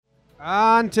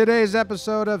On today's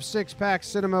episode of Six Pack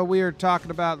Cinema, we are talking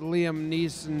about Liam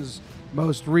Neeson's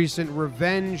most recent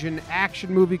revenge and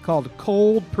action movie called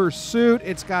Cold Pursuit.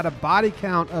 It's got a body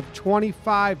count of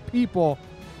 25 people.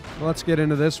 Let's get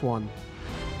into this one.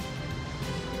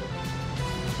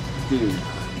 Dude,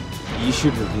 you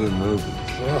should review movies.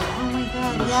 Oh my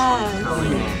god,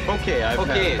 yes. Okay, I've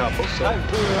had a couple, so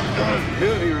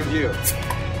movie review.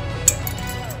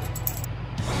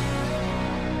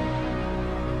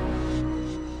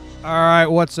 All right,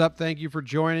 what's up? Thank you for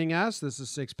joining us. This is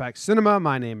Six Pack Cinema.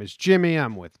 My name is Jimmy.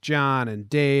 I'm with John and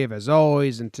Dave, as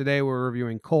always, and today we're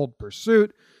reviewing Cold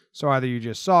Pursuit. So either you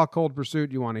just saw Cold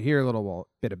Pursuit, you want to hear a little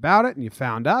bit about it, and you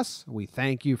found us. We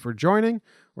thank you for joining,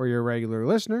 or you're a regular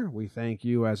listener. We thank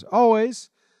you as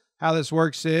always. How this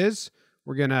works is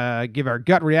we're going to give our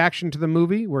gut reaction to the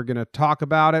movie. We're going to talk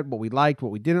about it, what we liked,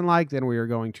 what we didn't like. Then we are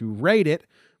going to rate it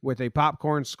with a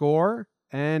popcorn score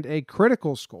and a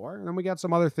critical score. And then we got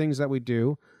some other things that we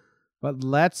do. But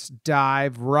let's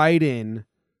dive right in.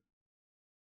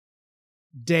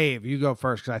 Dave, you go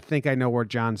first, because I think I know what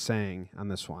John's saying on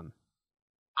this one.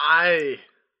 It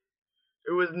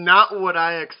was not what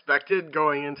I expected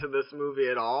going into this movie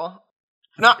at all.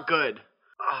 It's not good.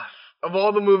 Of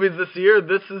all the movies this year,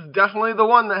 this is definitely the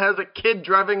one that has a kid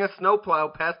driving a snowplow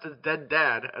past his dead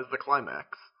dad as the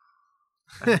climax.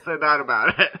 I can say that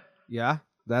about it. Yeah,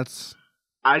 that's...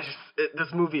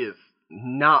 This movie is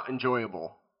not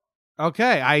enjoyable.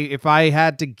 Okay, if I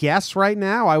had to guess right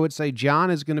now, I would say John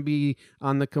is going to be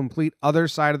on the complete other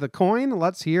side of the coin.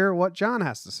 Let's hear what John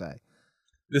has to say.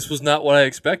 This was not what I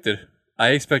expected. I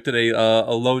expected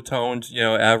a low-toned,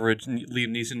 average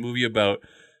Liam Neeson movie about,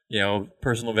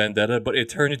 personal vendetta, but it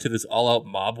turned into this all-out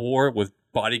mob war with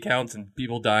body counts and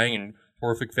people dying in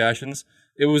horrific fashions.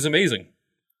 It was amazing.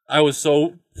 I was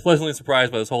so pleasantly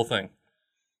surprised by this whole thing.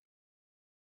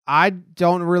 I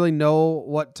don't really know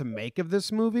what to make of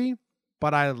this movie,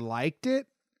 but I liked it.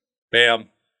 Bam.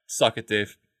 Suck it,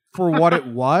 Dave. For what it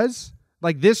was.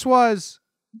 Like, this was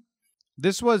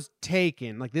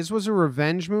Taken. Like, this was a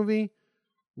revenge movie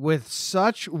with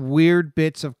such weird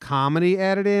bits of comedy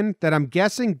added in that I'm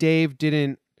guessing Dave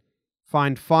didn't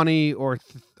find funny or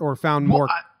found more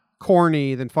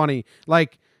corny than funny.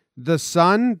 Like, the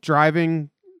son driving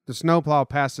the snowplow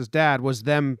past his dad was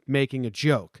them making a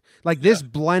joke. Like, this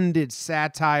blended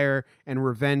satire and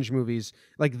revenge movies.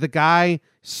 Like, the guy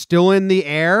still in the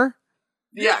air.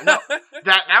 Yeah, no,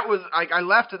 that was like, I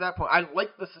laughed at that point. I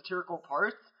liked the satirical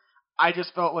parts. I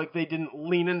just felt like they didn't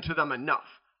lean into them enough.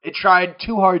 It tried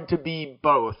too hard to be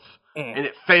both, and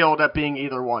it failed at being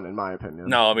either one, in my opinion.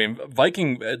 No, I mean,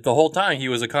 Viking, the whole time, he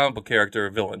was a comic book character,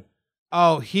 a villain.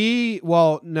 Oh, he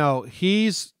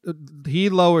lowers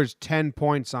 10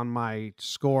 points on my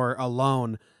score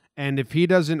alone, and if he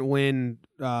doesn't win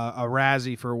a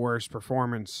Razzie for worst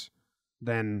performance,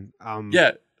 then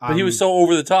but he was so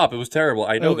over the top. It was terrible.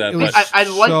 I know that. But I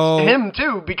liked him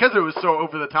too because it was so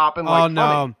over the top and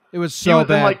funny. It was so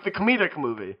bad. He was in the comedic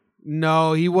movie.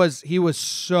 No, he was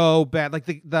so bad. Like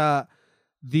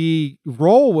the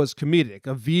role was comedic,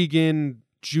 a vegan,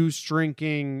 juice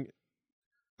drinking,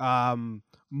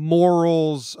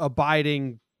 morals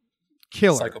abiding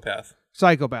killer,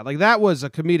 psychopath. Like, that was a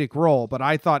comedic role, but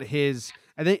I thought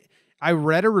I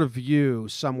read a review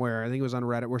somewhere, I think it was on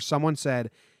Reddit, where someone said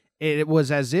it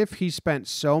was as if he spent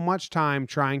so much time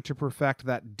trying to perfect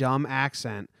that dumb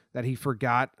accent that he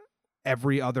forgot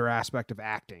every other aspect of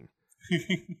acting.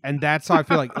 And that's how I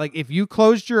feel like if you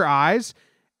closed your eyes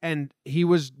and he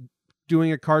was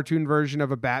doing a cartoon version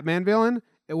of a Batman villain,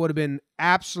 it would have been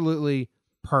absolutely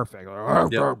perfect.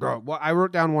 Well, I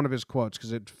wrote down one of his quotes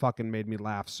because it fucking made me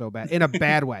laugh so bad. In a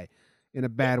bad way.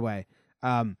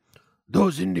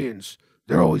 Those Indians,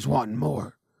 they're always wanting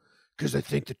more because they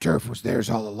think the turf was theirs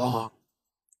all along.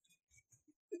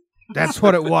 That's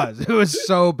what it was. It was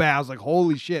so bad. I was like,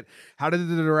 holy shit. How did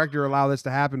the director allow this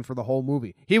to happen for the whole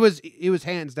movie? He was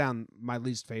hands down my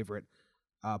least favorite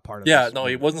part of this. Yeah, no,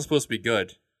 it wasn't supposed to be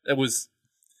good. It was...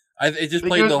 It just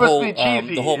played the whole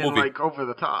movie like over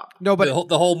the top. No, but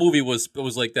the whole movie was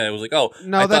like that. It was like, oh,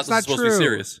 no, I that's thought this was supposed to be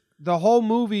serious. The whole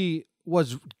movie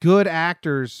was good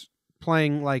actors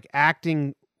playing, like,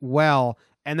 acting well,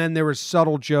 and then there were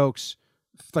subtle jokes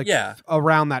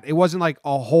around that. It wasn't like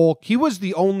a whole... He was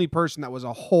the only person that was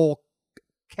a whole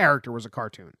character was a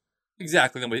cartoon.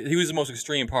 Exactly. He was the most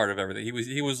extreme part of everything.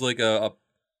 He was like a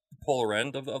polar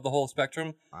end of the whole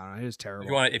spectrum. I don't know, he was terrible.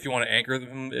 If you want to anchor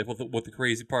them with the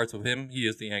crazy parts of him, he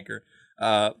is the anchor.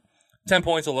 10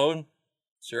 points alone,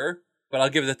 sure. But I'll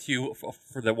give that to you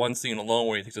for that one scene alone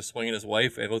where he takes a swing at his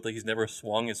wife, and it looked like he's never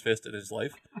swung his fist at his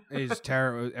life. He's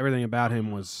terrible. Everything about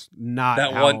him was not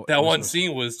That how one it was one supposed-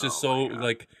 scene was just so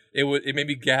like it made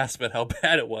me gasp at how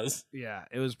bad it was. Yeah,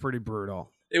 it was pretty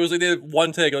brutal. It was like they had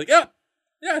one take, like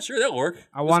yeah, sure, that'll work.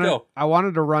 I Let's go.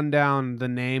 wanted to run down the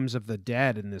names of the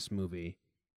dead in this movie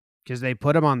because they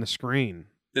put them on the screen.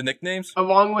 The nicknames.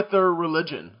 Along with their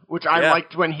religion, which I Yeah.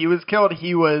 liked when he was killed.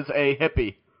 He was a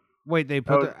hippie. Wait, they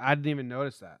put. Oh. I didn't even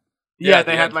notice that. Yeah, Yeah,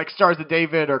 they the had end. like stars of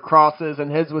David or crosses, and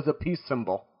his was a peace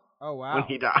symbol Oh wow. when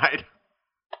he died.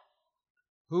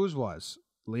 Whose was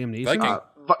Liam Neeson? Viking.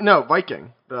 No,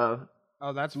 Viking, the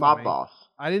Oh, that's mob funny. boss.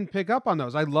 I didn't pick up on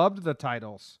those. I loved the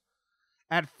titles.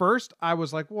 At first, I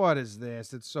was like, "What is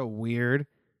this? It's so weird."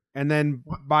 And then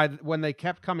when they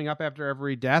kept coming up after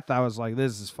every death, I was like,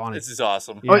 "This is funny." This is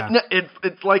awesome. Yeah. Oh, no,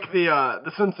 it's like the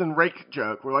Simpson rake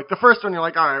joke, where like the first one you're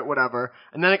like, all right, whatever,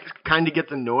 and then it kind of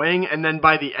gets annoying, and then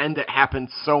by the end it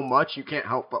happens so much you can't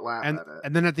help but laugh and at it.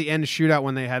 and then at the end shootout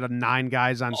when they had 9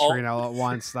 guys on Oh. screen all at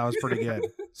once, that was pretty good.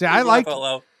 See, Just I laugh liked out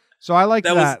loud. so I liked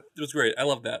That that. was great. I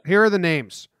love that. Here are the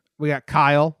names. We got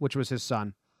Kyle, which was his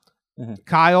son. Mhm.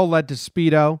 Kyle led to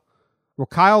Speedo. Well,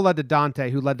 Kyle led to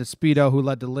Dante, who led to Speedo, who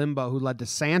led to Limbo, who led to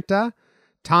Santa.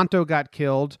 Tonto got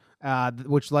killed,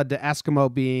 which led to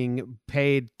Eskimo being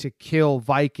paid to kill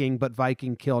Viking, but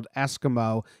Viking killed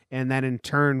Eskimo. And then in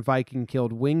turn, Viking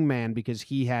killed Wingman because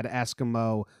he had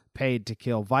Eskimo paid to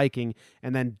kill Viking.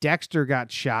 And then Dexter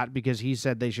got shot because he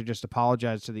said they should just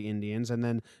apologize to the Indians. And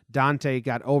then Dante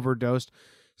got overdosed.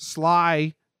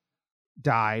 Sly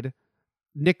died.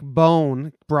 Nick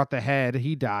Bone brought the head.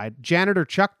 He died. Janitor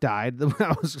Chuck died.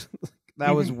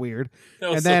 That was weird. That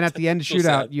was And then so- at the end so shootout,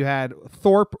 sad. you had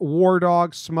Thorpe, War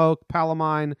Dog, Smoke,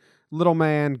 Palamine, Little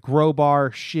Man,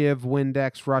 Grobar, Shiv,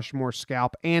 Windex, Rushmore,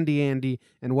 Scalp, Andy,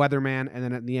 and Weatherman. And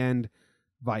then at the end,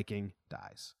 Viking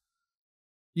dies.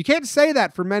 You can't say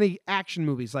that for many action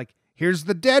movies. Like, here's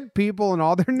the dead people and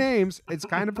all their names. It's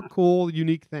kind of a cool,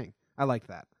 unique thing. I like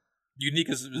that. Unique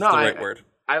is No, the right word.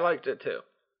 I liked it too.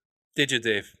 Did you,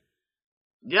 Dave?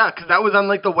 Yeah, because that was on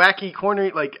like the wacky corner,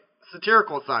 like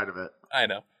satirical side of it. I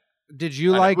know. Did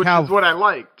you I know, like Which how? is what I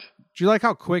liked. Did you like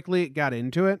how quickly it got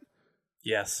into it?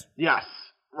 Yes. Yes,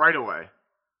 right away.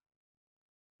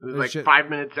 It was It like should- 5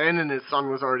 minutes in, and his son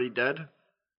was already dead.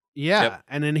 Yeah, Yep.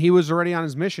 and then he was already on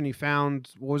his mission. He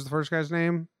found what was the first guy's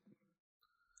name?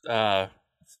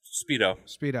 Speedo.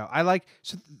 Speedo. I like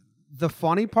the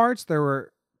funny parts.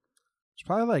 It's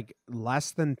probably like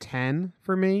less than 10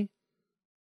 for me,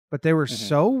 but they were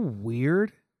so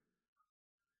weird.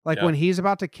 Like Yeah. when he's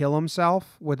about to kill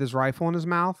himself with his rifle in his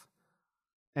mouth,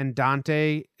 and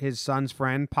Dante, his son's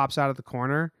friend, pops out of the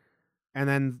corner, and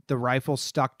then the rifle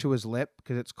stuck to his lip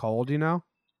because it's cold, you know.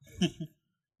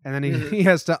 And then he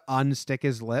has to unstick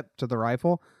his lip to the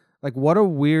rifle. Like, what a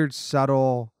weird,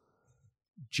 subtle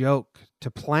joke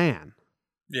to plan.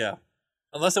 Yeah.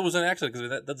 Unless it was an accident, because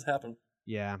that does happen.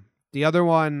 Yeah. The other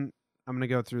one, I'm going to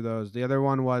go through those. The other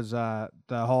one was the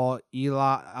whole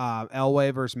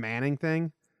Elway versus Manning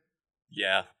thing.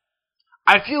 Yeah.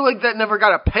 I feel like that never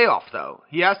got a payoff, though.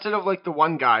 He asked it of like the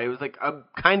one guy. It was like a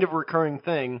kind of recurring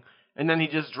thing, and then he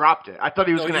just dropped it. I thought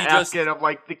he was No, going he to ask just- it of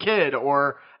like the kid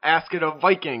or ask it of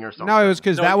Viking or something. No, it was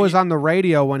because No, that was he- on the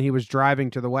radio when he was driving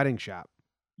to the wedding shop.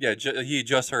 Yeah, he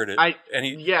just heard it. And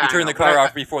he yeah, I turned know, the car but I-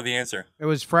 off before the answer. It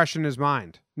was fresh in his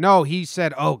mind. No, he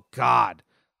said, "Oh God,"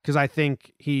 because I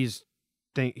think he's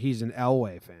an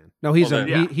Elway fan. No, he's Well,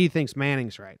 then- he thinks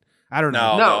Manning's right. I don't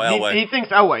know. No, No, Elway. he thinks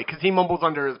Elway because he mumbles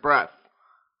under his breath.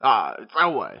 It's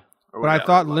Elway. or But I whatever,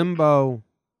 thought like- Limbo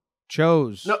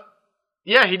chose. No,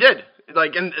 yeah, he did.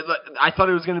 Like, and I thought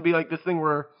it was going to be like this thing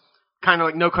where, kind of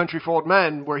like No Country for Old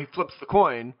Men, where he flips the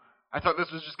coin. I thought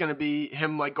this was just going to be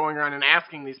him like going around and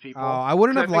asking these people. Oh, I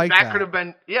wouldn't 'Cause have think liked that. that. Could have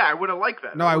been. Yeah, I would have liked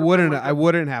that. No, That I would've wouldn't. been like I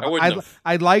wouldn't have. I wouldn't have.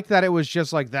 I like that it was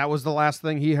just like that was the last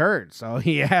thing he heard, so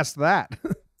he asked that.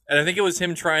 And I think it was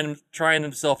him trying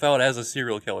himself out as a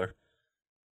serial killer.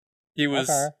 He was,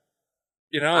 I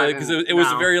because didn't- it was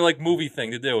a no. very like movie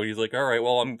thing to do. He's like, all right,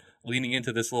 well, I'm leaning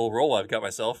into this little role I've got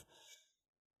myself.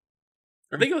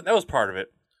 I think that was part of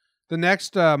it. The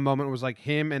next moment was like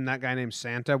him and that guy named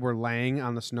Santa were laying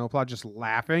on the snowplow just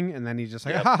laughing, and then he just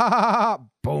like Yep. ha, ha, ha, ha,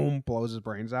 boom, blows his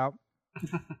brains out.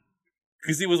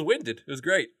 Because he was winded. It was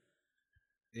great.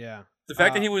 Yeah. The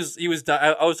fact that he was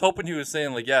I was hoping he was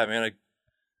saying like, yeah, man,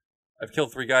 I've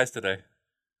killed 3 guys today.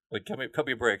 Like, cut me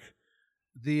a break.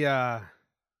 The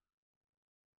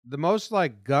most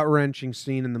like gut wrenching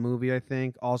scene in the movie, I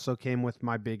think, also came with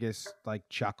my biggest like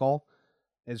chuckle,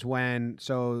 is when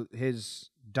his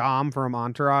Dom from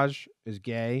Entourage is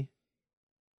gay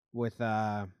with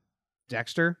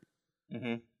Dexter,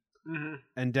 Mm-hmm.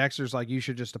 And Dexter's like, you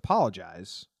should just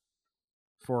apologize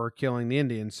for killing the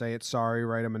Indian. Say it's sorry,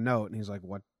 write him a note. And he's like,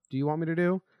 what do you want me to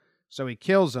do? So he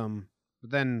kills him,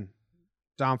 but then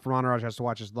Dom from Entourage has to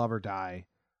watch his lover die.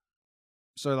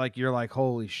 So like you're like,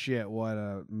 holy shit, what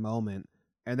a moment.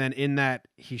 And then in that,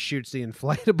 he shoots the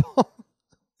inflatable.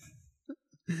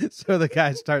 So the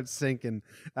guy starts sinking.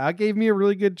 That gave me a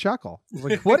really good chuckle. I was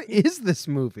like, what is this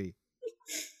movie?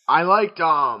 I liked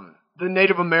the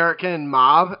Native American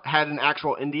mob had an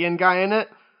actual Indian guy in it.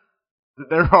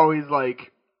 They're always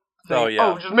like, saying,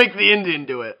 yeah. just make the Indian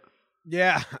do it.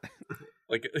 Yeah.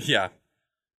 Like, yeah.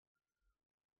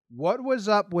 What was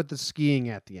up with the skiing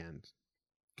at the end?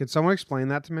 Can someone explain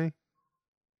that to me?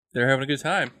 They're having a good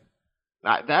time.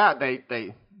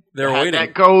 They're waiting.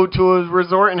 that go to a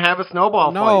resort and have a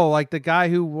snowball No, fight. like the guy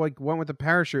who like went with the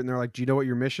parachute, and they're like, "Do you know what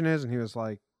your mission is?" And he was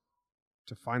like,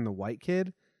 "To find the white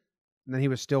kid." And then he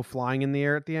was still flying in the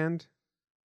air at the end.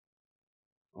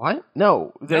 What?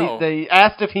 No. No. They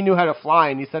asked if he knew how to fly,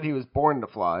 and he said he was born to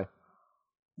fly.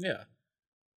 Yeah.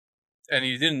 And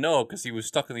he didn't know because he was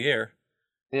stuck in the air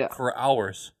Yeah. for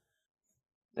hours.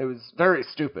 It was very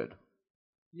stupid.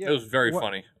 Yeah, It was very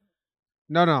funny.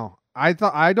 No. I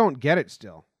don't get it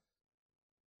still.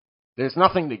 There's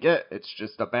nothing to get. It's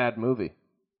just a bad movie.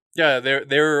 Yeah, they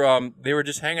were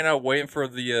just hanging out waiting for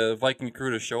the Viking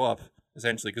crew to show up,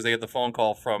 essentially, because they had the phone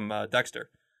call from Dexter.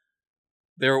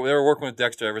 They were working with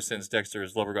Dexter ever since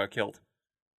Dexter's lover got killed.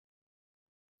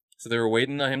 So they were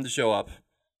waiting on him to show up.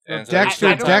 And so Dexter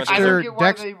I don't get why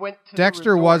Dex- they went to the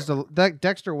Dexter resort.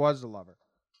 Dexter was the lover.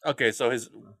 Okay, so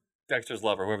Dexter's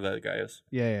lover, whoever that guy is.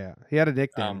 Yeah. He had a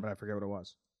nickname, but I forget what it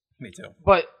was. Me too.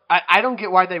 But I don't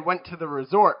get why they went to the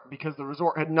resort, because the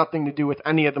resort had nothing to do with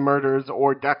any of the murders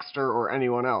or Dexter or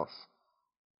anyone else.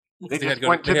 They just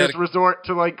went to this resort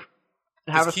to, like,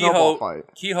 have a snowball fight.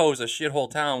 Kehoe is a shithole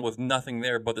town with nothing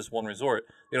there but this one resort.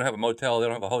 They don't have a motel. They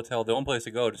don't have a hotel. The only place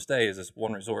to go to stay is this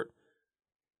one resort.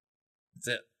 That's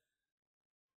it.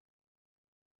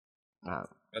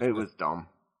 It was dumb.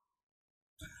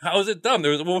 How is it dumb?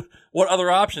 What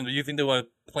other option? Do you think they want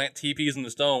to plant teepees in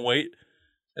the stone and wait?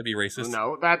 That'd be racist.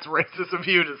 No, that's racist of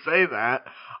you to say that.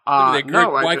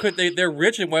 Why couldn't they? They're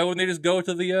rich, and why wouldn't they just go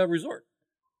to the resort?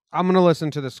 I'm gonna listen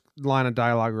to this line of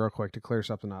dialogue real quick to clear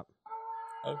something up.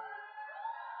 Oh.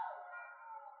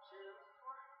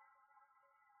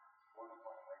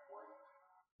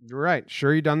 You're right.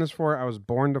 Sure, you done this for? I was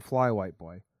born to fly, white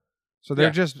boy. So they're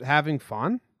just having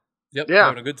fun? Yep, Yeah.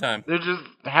 having a good time. They're just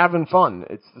having fun.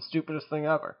 It's the stupidest thing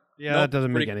ever. Yeah, Nope, that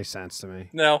doesn't make pretty- any sense to me.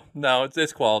 No,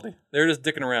 it's quality. They're just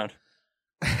dicking around.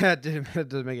 That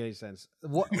doesn't make any sense.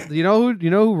 What you know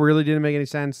who really didn't make any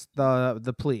sense?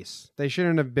 The police. They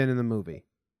shouldn't have been in the movie.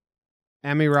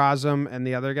 Emmy Rossum and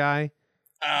the other guy.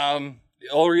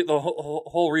 The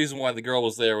whole reason why the girl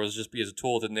was there was just be as a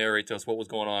tool to narrate to us what was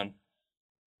going on.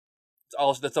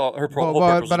 That's all her whole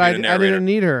purpose. But was I being a narrator. didn't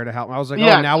need her to help. I was like,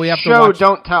 Yeah, oh, now we have to show, watch.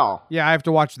 don't tell. Yeah, I have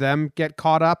to watch them get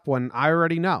caught up when I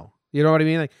already know. You know what I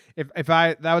mean? Like if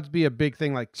that would be a big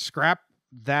thing. Like scrap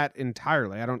that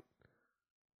entirely.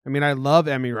 I love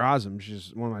Emmy Rossum.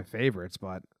 She's one of my favorites,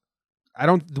 but I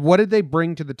don't. What did they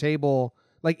bring to the table?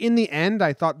 Like in the end,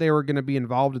 I thought they were going to be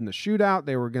involved in the shootout.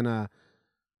 They were going to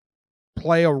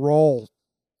play a role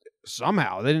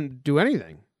somehow. They didn't do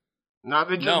anything. No,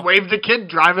 they just waved a kid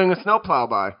driving a snowplow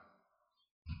by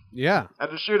Yeah. at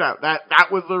a shootout.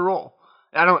 That was their role.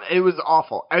 It was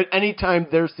awful. Anytime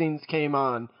their scenes came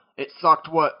on, it sucked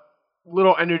what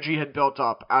little energy had built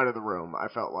up out of the room, I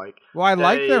felt like. Well, I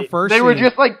liked their first They were scene.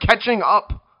 just like catching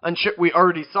up on shit we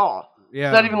already saw. Yeah.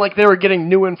 It's not even like they were getting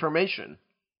new information.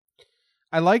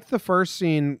 I liked the first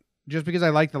scene just because I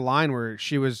liked the line where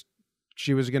she was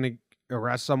going to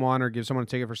arrest someone or give someone a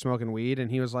ticket for smoking weed, and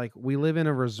he was like, "We live in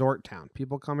a resort town.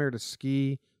 People come here to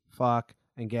ski, fuck,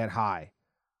 and get high,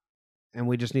 and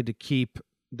we just need to keep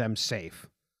them safe."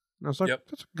 And I was like, Yep.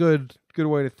 "That's a good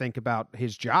way to think about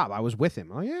his job." I was with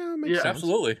him. Oh yeah, it makes sense.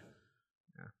 Absolutely.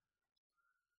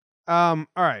 All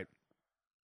right.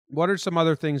 What are some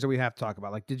other things that we have to talk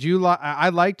about? Like, did you I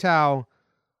liked how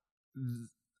Liam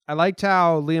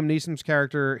Neeson's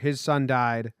character, his son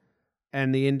died,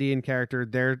 and the Indian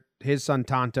character, his son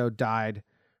Tonto died.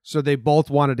 So they both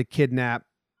wanted to kidnap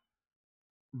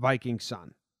Viking's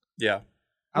son. Yeah.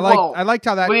 I liked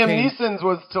how that Liam came. Neeson's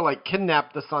was to like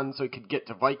kidnap the son so he could get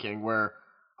to Viking, where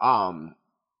I'm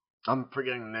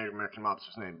forgetting the Native American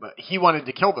mobster's name, but he wanted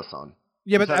to kill the son.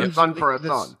 Yeah, but He said a son for a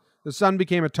son. The son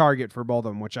became a target for both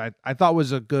of them, which I thought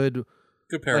was a good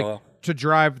Parallel. to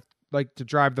drive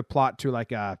the plot to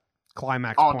like a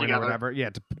climax All point together. or whatever. Yeah,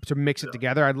 to mix it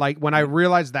together. I like when I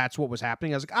realized that's what was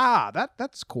happening. I was like,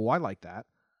 that's cool. I like that.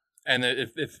 And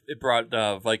it brought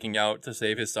Viking out to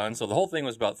save his son. So the whole thing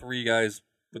was about 3 guys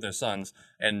with their sons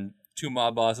and 2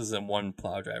 mob bosses and 1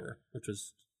 plow driver, which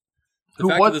was Who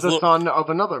was the son of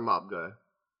another mob guy.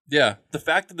 Yeah, the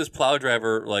fact that this plow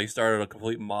driver like started a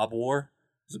complete mob war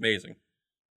is amazing.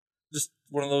 Just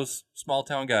one of those small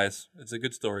town guys. It's a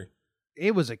good story.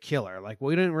 It was a killer. Like,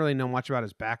 we didn't really know much about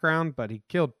his background, but he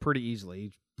killed pretty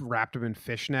easily. He wrapped him in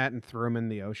fishnet and threw him in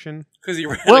the ocean. Because he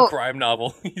read a crime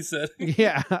novel, he said.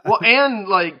 Yeah. Well, and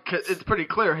like it's pretty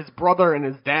clear his brother and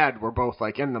his dad were both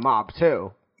like in the mob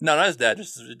too. No, not his dad,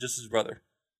 just his brother.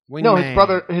 No,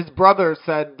 his brother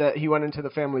said that he went into the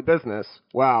family business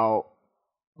while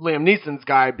Liam Neeson's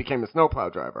guy became a snowplow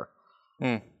driver.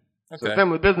 Okay. So the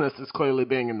family business is clearly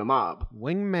being in the mob.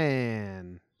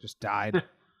 Wingman just died.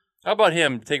 How about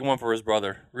him taking one for his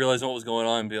brother, realizing what was going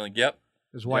on and being like, yep.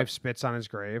 His wife spits on his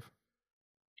grave.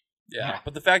 Yeah,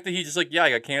 but the fact that he just like, yeah,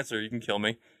 I got cancer, you can kill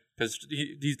me. Because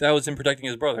that was him protecting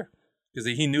his brother. Because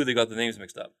he knew they got the names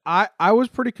mixed up. I was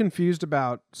pretty confused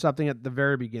about something at the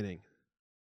very beginning.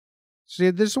 See,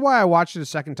 this is why I watched it a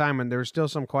second time, and there were still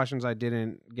some questions I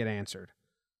didn't get answered.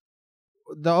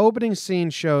 The opening scene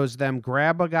shows them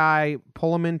grab a guy,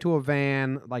 pull him into a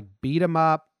van, like beat him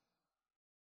up,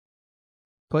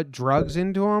 put drugs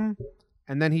into him,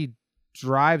 and then he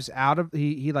drives out of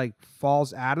he like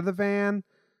falls out of the van,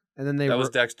 and then that was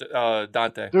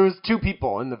Dante. There was 2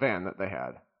 people in the van that they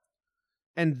had,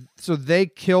 and so they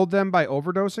killed them by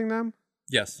overdosing them.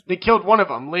 Yes, they killed one of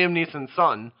them, Liam Neeson's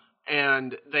son,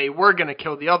 and they were gonna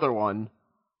kill the other one,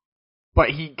 but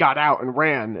he got out and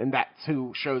ran, and that's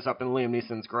who shows up in Liam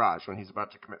Neeson's garage when he's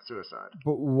about to commit suicide.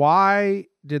 But why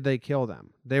did they kill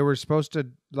them? They were supposed to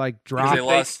like drop.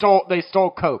 They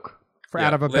stole coke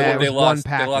out of a bag. They lost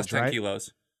 10 right?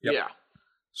 kilos. Yep. Yeah.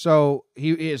 So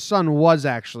his son was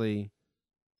actually,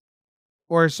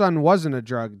 or his son wasn't a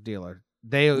drug dealer.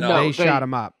 They shot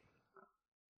him up.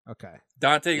 Okay.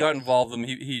 Dante got involved.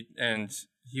 He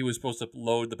was supposed to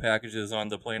load the packages on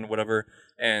the plane or whatever.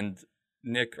 And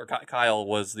Nick or Kyle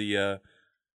was he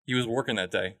was working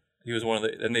that day. He was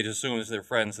and they just assumed as their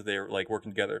friends that they were like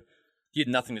working together. He had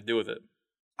nothing to do with it.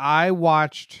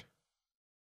 The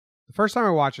first time I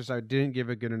watched this, I didn't give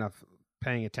it good enough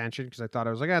paying attention because I thought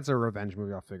it was like, that's a revenge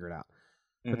movie. I'll figure it out.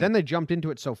 Mm-hmm. But then they jumped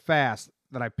into it so fast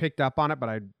that I picked up on it, but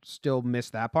I still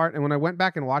missed that part. And when I went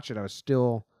back and watched it, I was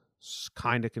still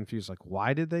kind of confused. Like,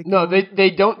 why did they? No, they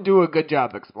don't do a good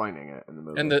job explaining it in the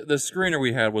movie. And the screener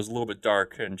we had was a little bit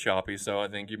dark and choppy, so I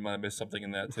think you might have missed something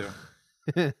in that too.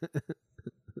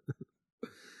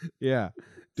 Yeah.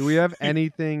 Do we have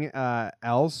anything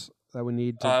else that we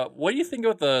need to? What do you think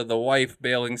about the wife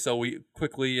bailing so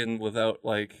quickly and without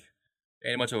like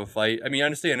any much of a fight? I mean, I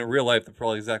understand in real life that's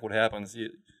probably exactly what happens. You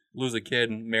lose a kid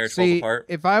and marriage falls apart.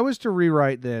 If I was to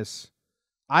rewrite this,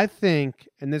 I think,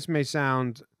 and this may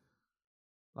sound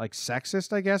like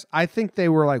sexist, I guess, I think they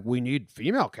were like, we need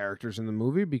female characters in the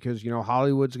movie because,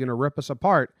 Hollywood's going to rip us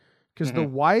apart. Because the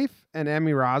wife and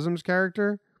Emmy Rossum's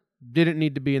character didn't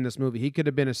need to be in this movie. He could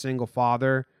have been a single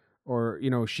father, or,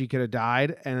 she could have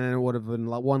died, and then it would have been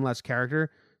one less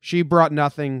character. She brought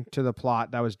nothing to the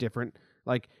plot that was different.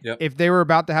 Like, if they were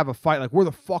about to have a fight, like, where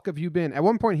the fuck have you been? At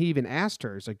one point, he even asked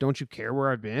her, he's like, don't you care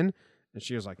where I've been? And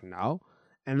she was like, no.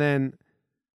 And then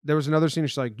there was another scene,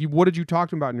 she's like, what did you talk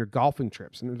to him about in your golfing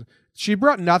trips? And she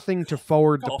brought nothing to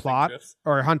forward the plot. Trips?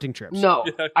 Or hunting trips. No,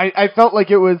 I felt like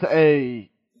it was a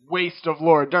waste of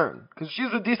Laura Dern. Because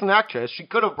she's a decent actress. She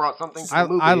could have brought something to the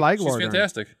movie. I like Laura Dern. She's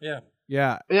fantastic, yeah.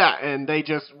 Yeah. Yeah, and they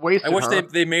just wasted her. I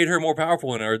wish they made her more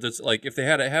powerful in her. That's like, if they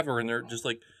had to have her in there, just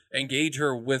like engage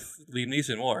her with Liam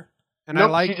Neeson more. And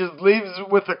she just leaves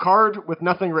with a card with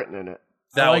nothing written in it.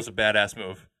 That was a badass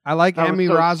move. I like Emmy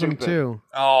Rossum too.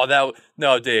 Oh,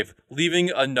 no, Dave. Leaving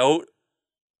a note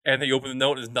and then you open the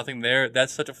note and there's nothing there.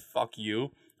 That's such a fuck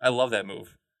you. I love that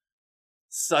move.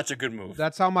 Such a good move.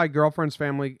 That's how my girlfriend's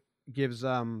family gives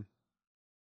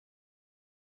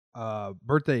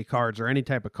birthday cards or any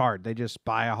type of card. They just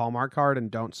buy a Hallmark card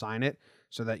and don't sign it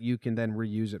so that you can then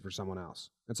reuse it for someone else.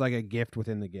 It's like a gift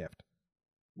within the gift.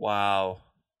 Wow.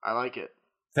 I like it.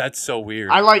 That's so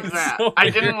weird. I like that.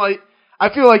 I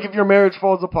feel like if your marriage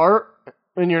falls apart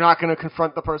and you're not going to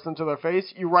confront the person to their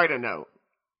face, you write a note.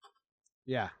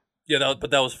 Yeah. Yeah,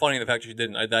 but that was funny, the fact that you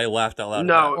didn't. I laughed out loud.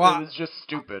 No, it was just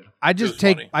stupid. I just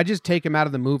take him out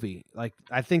of the movie. Like,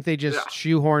 I think they just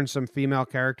shoehorned some female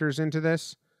characters into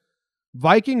this.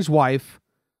 Viking's wife,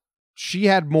 she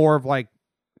had more of like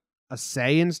a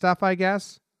say in stuff, I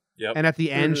guess. Yep. And at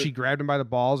the end, she grabbed him by the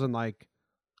balls and like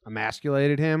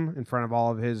emasculated him in front of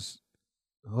all of his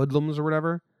hoodlums or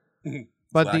whatever.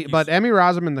 But Emmy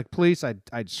Rossum and the police,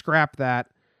 I'd scrap that.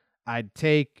 I'd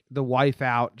take the wife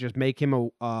out, just make him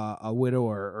a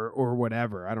widower or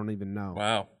whatever. I don't even know.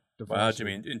 Wow. Divorce Wow, him.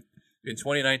 Jimmy. In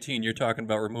 2019, you're talking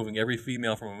about removing every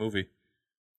female from a movie.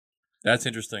 That's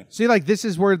interesting. See, like this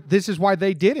is why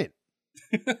they didn't.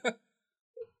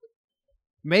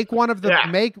 Make one of the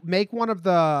make one of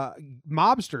the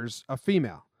mobsters a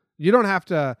female. You don't have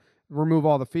to remove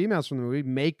all the females from the movie.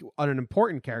 Make an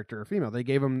important character a female. They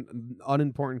gave him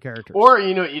unimportant characters. Or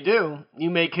you know what you do?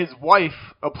 You make his wife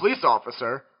a police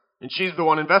officer, and she's the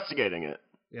one investigating it.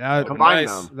 Yeah, Combine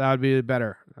nice. them. that would be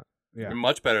better. Yeah,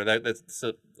 Much better. That's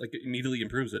like it immediately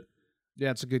improves it.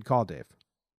 yeah, it's a good call, Dave.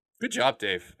 Good job,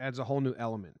 Dave. Adds a whole new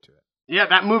element to it. Yeah,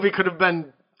 that movie could have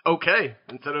been okay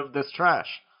instead of this trash.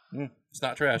 It's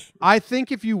not trash. I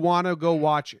think if you want to go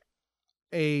watch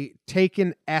a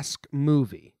Taken-esque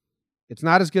movie, it's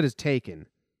not as good as Taken,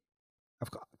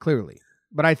 clearly,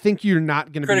 but I think you're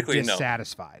not going to be Critically, no.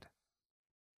 dissatisfied.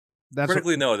 That's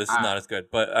Critically, no, this is not as good.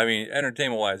 But I mean,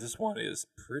 entertainment-wise, this one is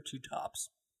pretty tops.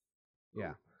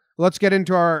 Yeah. Let's get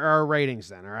into our ratings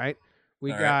then, all right? All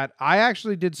right. I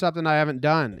actually did something I haven't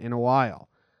done in a while.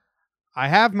 I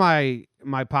have my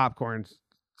popcorn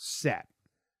set,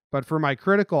 but for my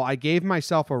critical, I gave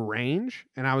myself a range,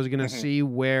 and I was going to see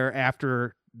where,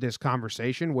 after this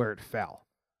conversation, where it fell.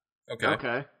 Okay.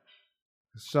 Okay.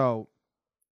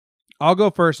 I'll go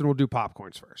first, and we'll do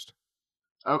popcorns first.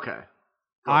 Okay.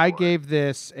 I gave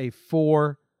this a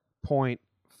 4.5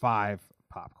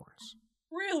 popcorns.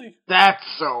 Really? That's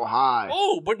so high.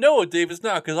 Oh, but no, Dave, it's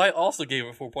not, because I also gave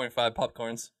it 4.5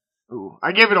 popcorns. Ooh,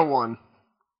 I gave it a 1.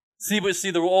 See,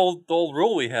 the old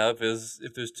rule we have is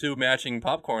if there's two matching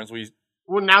popcorns,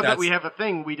 Well, now that That's- we have a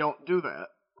thing, we don't do that.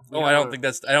 I don't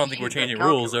think we're sheet changing that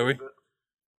rules, are we? calculates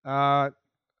it. Uh,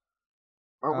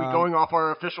 Aren't we going off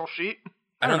our official sheet?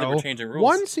 I don't think know. we're changing rules.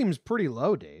 1 seems pretty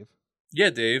low, Dave. Yeah,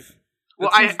 Dave.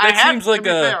 Well, That seems like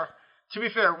to be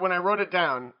fair, when I wrote it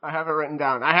down, I have it written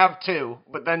down. I have 2,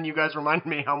 but then you guys reminded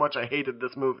me how much I hated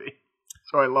this movie,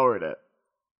 so I lowered it.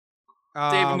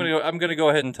 Dave, I'm gonna go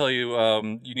ahead and tell you,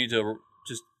 you need to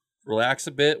just relax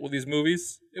a bit with these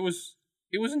movies. It was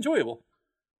enjoyable.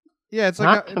 Yeah, it's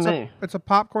Not like to me. it's a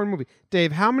popcorn movie.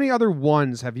 Dave, how many other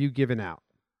 1s have you given out?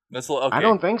 That's okay. I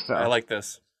don't think so. I like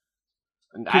this.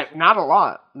 Not a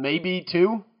lot. Maybe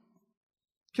 2.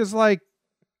 Because,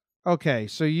 okay,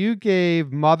 so you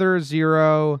gave Mother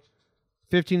 0,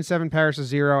 15-7 Paris a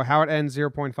 0, How It Ends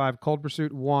 0.5, Cold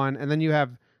Pursuit 1, and then you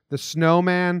have The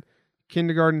Snowman,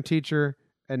 Kindergarten Teacher,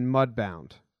 and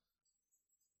Mudbound.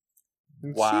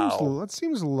 Wow. That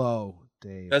seems low,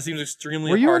 Dave. That seems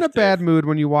extremely Were you in harsh, a bad Dave. mood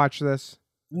when you watched this?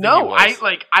 No, I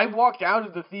think I walked out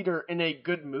of the theater in a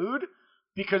good mood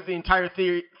because the entire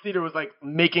theater was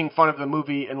making fun of the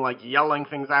movie and yelling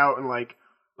things out and like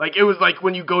it was like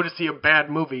when you go to see a bad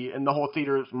movie and the whole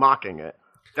theater is mocking it.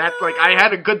 That's I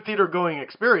had a good theater going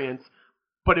experience,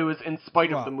 but it was in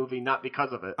spite of the movie, not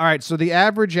because of it. All right, so the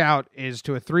average out is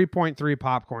to a 3.3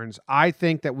 popcorns. I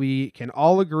think that we can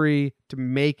all agree to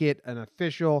make it an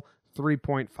official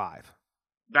 3.5.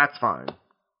 That's fine.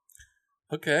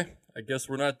 Okay, I guess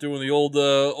we're not doing the old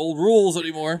rules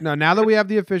anymore. Now that we have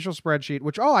the official spreadsheet,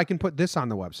 which I can put this on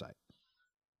the website.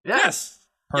 Yes.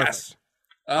 Perfect. Yes.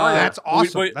 That's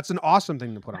awesome. wait. That's an awesome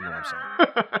thing to put on the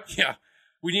website. Yeah.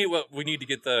 We need to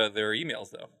get their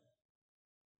emails though.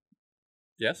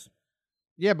 Yes.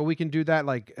 Yeah, but we can do that.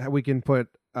 We can put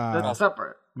That's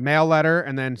separate. mail letter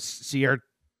and then see our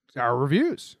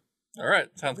reviews. All right.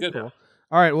 Sounds good. Cool.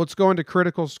 All right, let's go into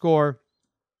critical score.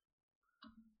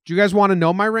 Do you guys want to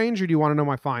know my range or do you want to know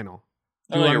my final?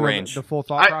 I Do you know want your to know range. the full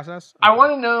thought process? I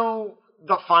want to know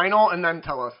the final and then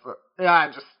tell us.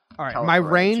 Just All right, tell us my the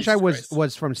range. range Jesus was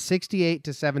Christ. from 68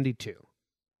 to 72.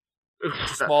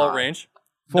 That's Small high. range.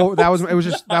 Full, that was the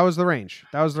range.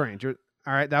 That was the range. All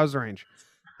right, that was the range.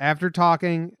 After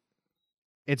talking,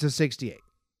 it's a 68.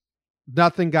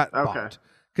 Nothing got bumped.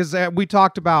 Because we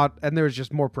talked about, and there was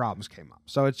just more problems came up.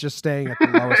 So it's just staying at the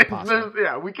lowest possible.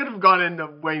 Yeah, we could have gone into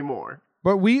way more.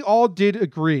 But we all did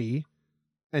agree,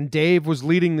 and Dave was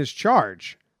leading this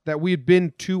charge, that we had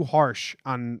been too harsh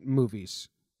on movies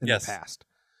in Yes. the past.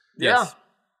 Yes.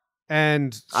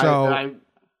 And so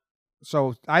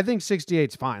so I think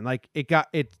 68's fine.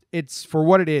 It's for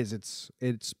what it is,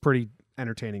 it's pretty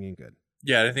entertaining and good.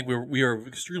 Yeah, I think we are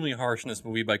extremely harsh in this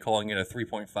movie by calling it a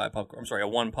 3.5 popcorn. I'm sorry, a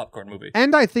 1 popcorn movie.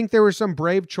 And I think there were some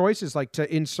brave choices,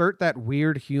 to insert that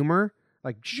weird humor,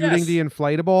 shooting Yes. the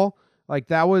inflatable.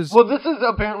 That was Well, this is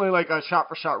apparently a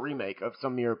shot-for-shot remake of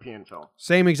some European film.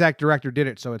 same exact director did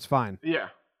it, so it's fine. Yeah.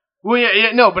 Well,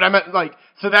 yeah, no, but I meant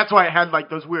so that's why it had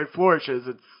those weird flourishes.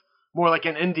 more like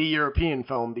an indie European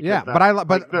film. Because Yeah, that's, but I like,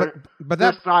 but their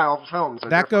that style of films are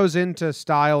that different. goes into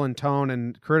style and tone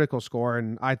and critical score,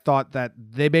 and I thought that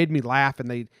they made me laugh,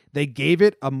 and they gave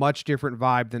it a much different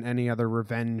vibe than any other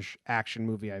revenge action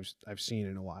movie I've seen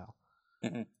in a while.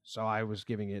 Mhm. So I was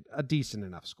giving it a decent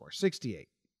enough score, 68.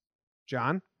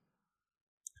 John?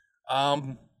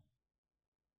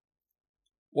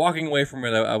 Walking away from it,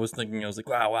 I was thinking, I was like,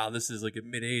 wow, this is like a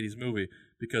mid-'80s movie,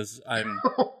 because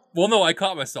well, no, I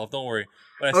caught myself, don't worry.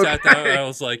 But I sat down and I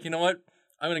was like, you know what?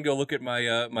 I'm going to go look at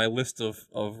my my list of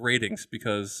ratings,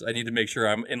 because I need to make sure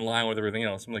I'm in line with everything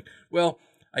else. I'm like, well,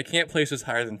 I can't place this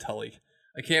higher than Tully.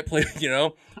 I can't play,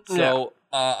 So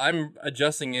I'm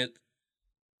adjusting it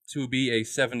to be a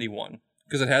 71,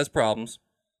 because it has problems.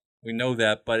 We know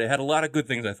that, but it had a lot of good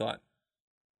things, I thought.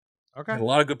 Okay. Had a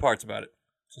lot of good parts about it.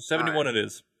 So 71 it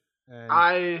is.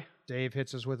 And Dave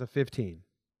hits us with a 15.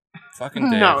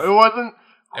 Fucking Dave. No, it wasn't.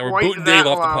 And we're quite booting that Dave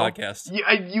off low. the podcast.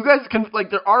 Yeah, you guys can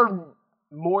there are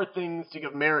more things to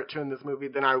give merit to in this movie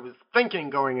than I was thinking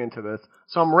going into this,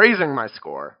 so I'm raising my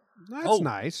score. That's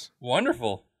nice.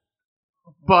 Wonderful.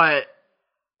 But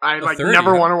I A 30,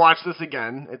 never huh? want to watch this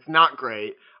again. It's not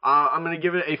great. I'm gonna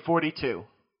give it a 42.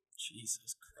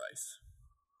 Jesus Christ.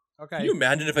 Okay. Can you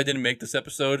imagine if I didn't make this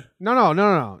episode?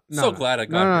 No. So glad I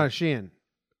got No, here. Sheehan.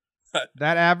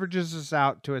 That averages us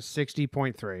out to a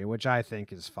 60.3, which I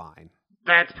think is fine.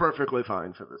 That's perfectly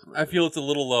fine for this movie. I feel it's a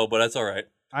little low, but that's all right.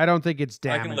 I don't think it's I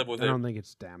damaging. can live with I it. don't think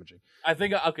it's damaging. I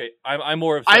think, okay, I'm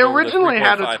more upset I over the originally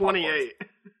had 3.5 a 28.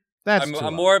 That's popcorns. too I'm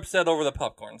low. more upset over the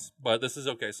popcorns, but this is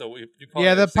okay. So you call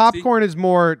Yeah, it the 60? popcorn is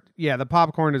more. Yeah, the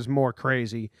popcorn is more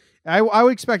crazy. I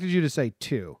expected you to say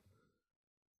 2.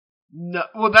 No,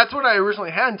 well, that's what I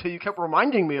originally had until you kept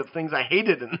reminding me of things I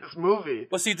hated in this movie.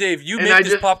 Well, see, Dave, you And make I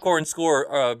this just- popcorn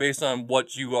score based on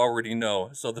what you already know.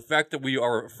 So the fact that we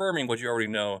are affirming what you already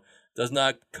know does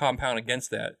not compound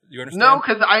against that. You understand? No,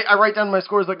 because I write down my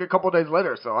scores like a couple days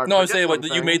later. So I No, I'm forget saying, some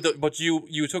but you made things. but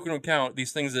you took into account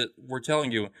these things that we're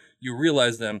telling you. You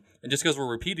realize them, and just because we're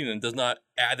repeating them does not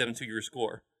add them to your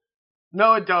score.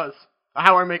 No, it does.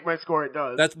 How I make my score, it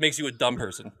does. That makes you a dumb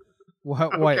person.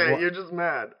 What? okay. Wait. What? You're just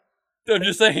mad. I'm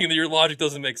just saying that your logic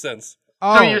doesn't make sense.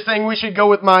 Oh, So you're saying we should go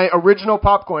with my original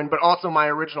popcorn, but also my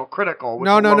original critical? Which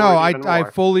no. will lower it even I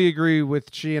more. fully agree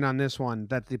with Sheehan on this one.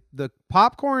 That the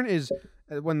popcorn is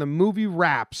when the movie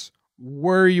wraps.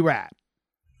 Where are you at?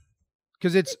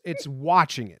 Because it's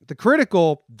watching it. The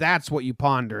critical, that's what you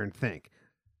ponder and think.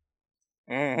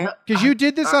 Mhm. Because you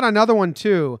did this on another one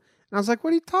too, and I was like,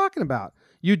 "What are you talking about?"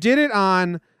 You did it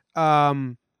on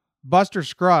Buster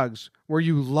Scruggs, where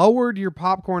you lowered your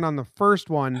popcorn on the first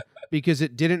one because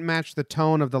it didn't match the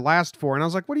tone of the last 4, and I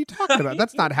was like, "What are you talking about?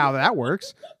 That's not how that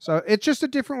works." So it's just a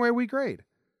different way we grade.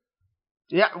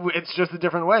 Yeah, it's just a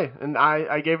different way, and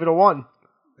I gave it a 1.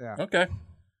 Okay.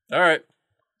 All right.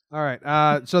 All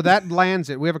right, so that lands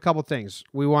it. We have a couple things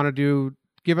we want to do.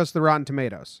 Give us the Rotten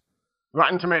Tomatoes.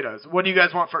 Rotten Tomatoes. What do you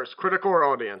guys want first, critical or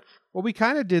audience? Well, we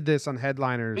kind of did this on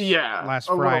Headliners Yeah, last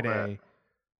a little Friday. bit.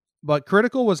 But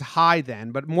critical was high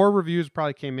then, but more reviews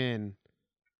probably came in.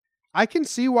 I can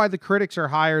see why the critics are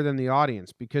higher than the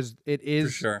audience, because it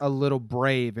is sure. a little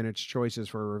brave in its choices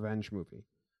for a revenge movie.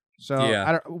 So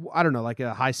Yeah. I don't know, like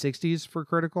a high 60s for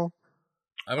critical.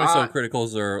 I'm gonna say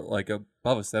criticals are like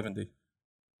above a 70.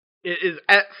 It is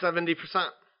at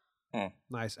 70%.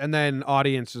 Nice. And then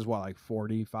audience is what, like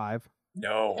 45?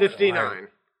 No. 59.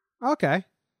 Okay.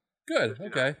 Good.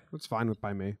 Okay. That's fine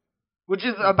by me. Which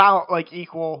is about like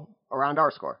equal around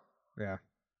our score. Yeah.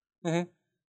 Mhm.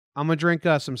 I'm going to drink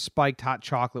some spiked hot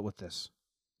chocolate with this.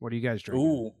 What are you guys drinking?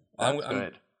 Ooh. That's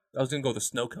good. I was gonna go with a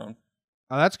snow cone.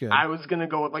 Oh, that's good. I was gonna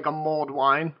go with like a mulled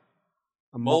wine.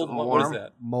 A Mold. What is warm.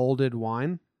 that? molded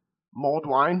wine. Mulled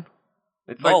wine.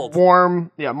 It's Mulled. like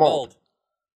warm. Yeah, mulled.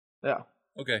 Yeah.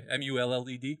 Okay.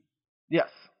 MULLED. Yes.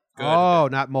 Good. Oh,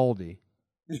 not moldy.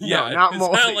 Yeah. No, not it's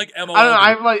moldy. not like MOLD. I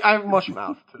don't know. I have mush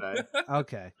mouth today.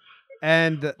 Okay.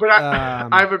 And But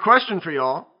I have a question for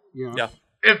y'all. Yeah.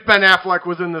 If Ben Affleck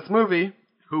was in this movie,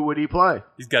 who would he play?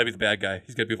 He's got to be the bad guy.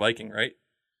 He's got to be Viking, right?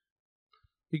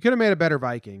 he could have made a better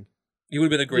Viking. He would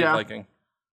have been a great Yeah. Viking.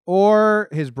 Or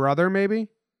his brother, maybe?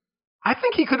 I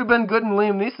think he could have been good in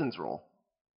Liam Neeson's role.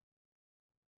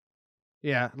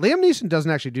 Yeah. Liam Neeson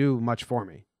doesn't actually do much for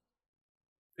me.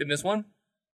 In this one?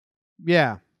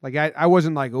 Yeah. Like, I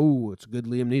wasn't like, oh, it's a good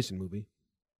Liam Neeson movie.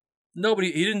 No, but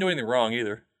he didn't do anything wrong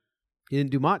either. He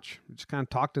didn't do much. He just kind of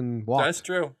talked and walked. That's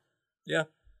true. Yeah.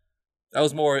 I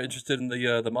was more interested in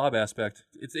the mob aspect.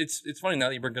 It's funny now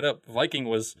that you bring it up. Viking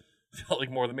felt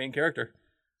like more the main character.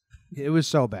 It was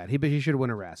so bad. He should have won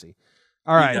a Razzie.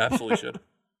 All right. He absolutely should.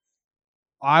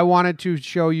 I wanted to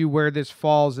show you where this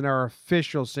falls in our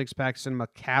official Six Pack Cinema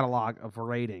catalog of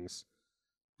ratings.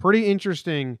 Pretty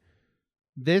interesting.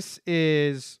 This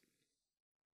is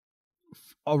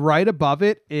right above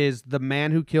it is The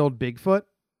Man Who Killed Bigfoot,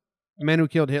 The Man Who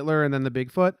Killed Hitler, and then the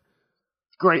Bigfoot.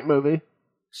 Great movie.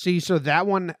 See, so that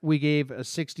one we gave a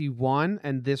 61,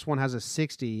 and this one has a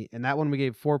 60, and that one we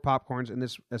gave 4 popcorns, and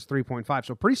this has 3.5.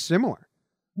 So pretty similar.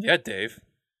 Yeah, Dave.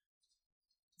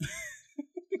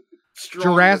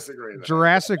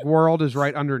 Jurassic World is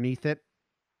right underneath it.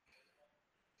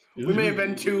 We may have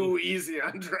been too easy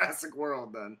on Jurassic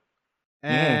World then.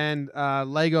 And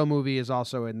Lego Movie is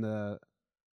also in the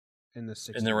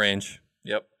 60s. In the range.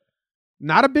 Yep.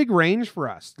 Not a big range for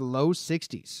us. The low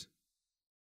 60s.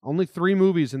 Only 3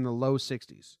 movies in the low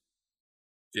 60s.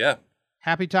 Yeah.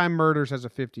 Happy Time Murders has a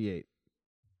 58.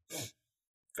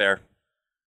 Fair.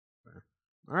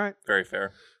 All right. Very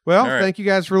fair. Well, All right. Thank you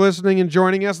guys for listening and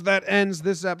joining us. That ends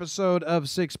this episode of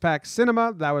Six Pack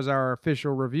Cinema. That was our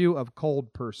official review of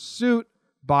Cold Pursuit.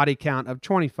 Body count of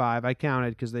 25. I counted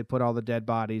because they put all the dead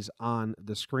bodies on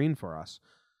the screen for us.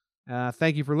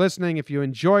 Thank you for listening. If you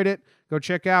enjoyed it, go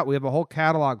check out. We have a whole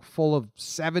catalog full of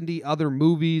 70 other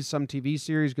movies, some TV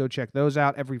series. Go check those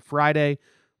out. Every Friday,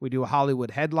 we do a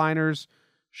Hollywood Headliners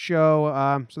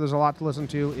show. So there's a lot to listen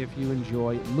to if you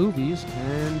enjoy movies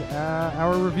and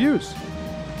our reviews.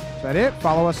 Is that it?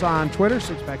 Follow us on Twitter,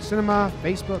 Six Pack Cinema,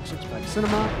 Facebook, Six Pack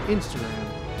Cinema, Instagram,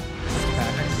 Six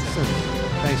Pack Cinema.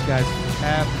 Thanks, guys.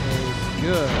 Have a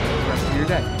good rest of your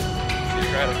day. See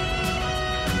you Friday.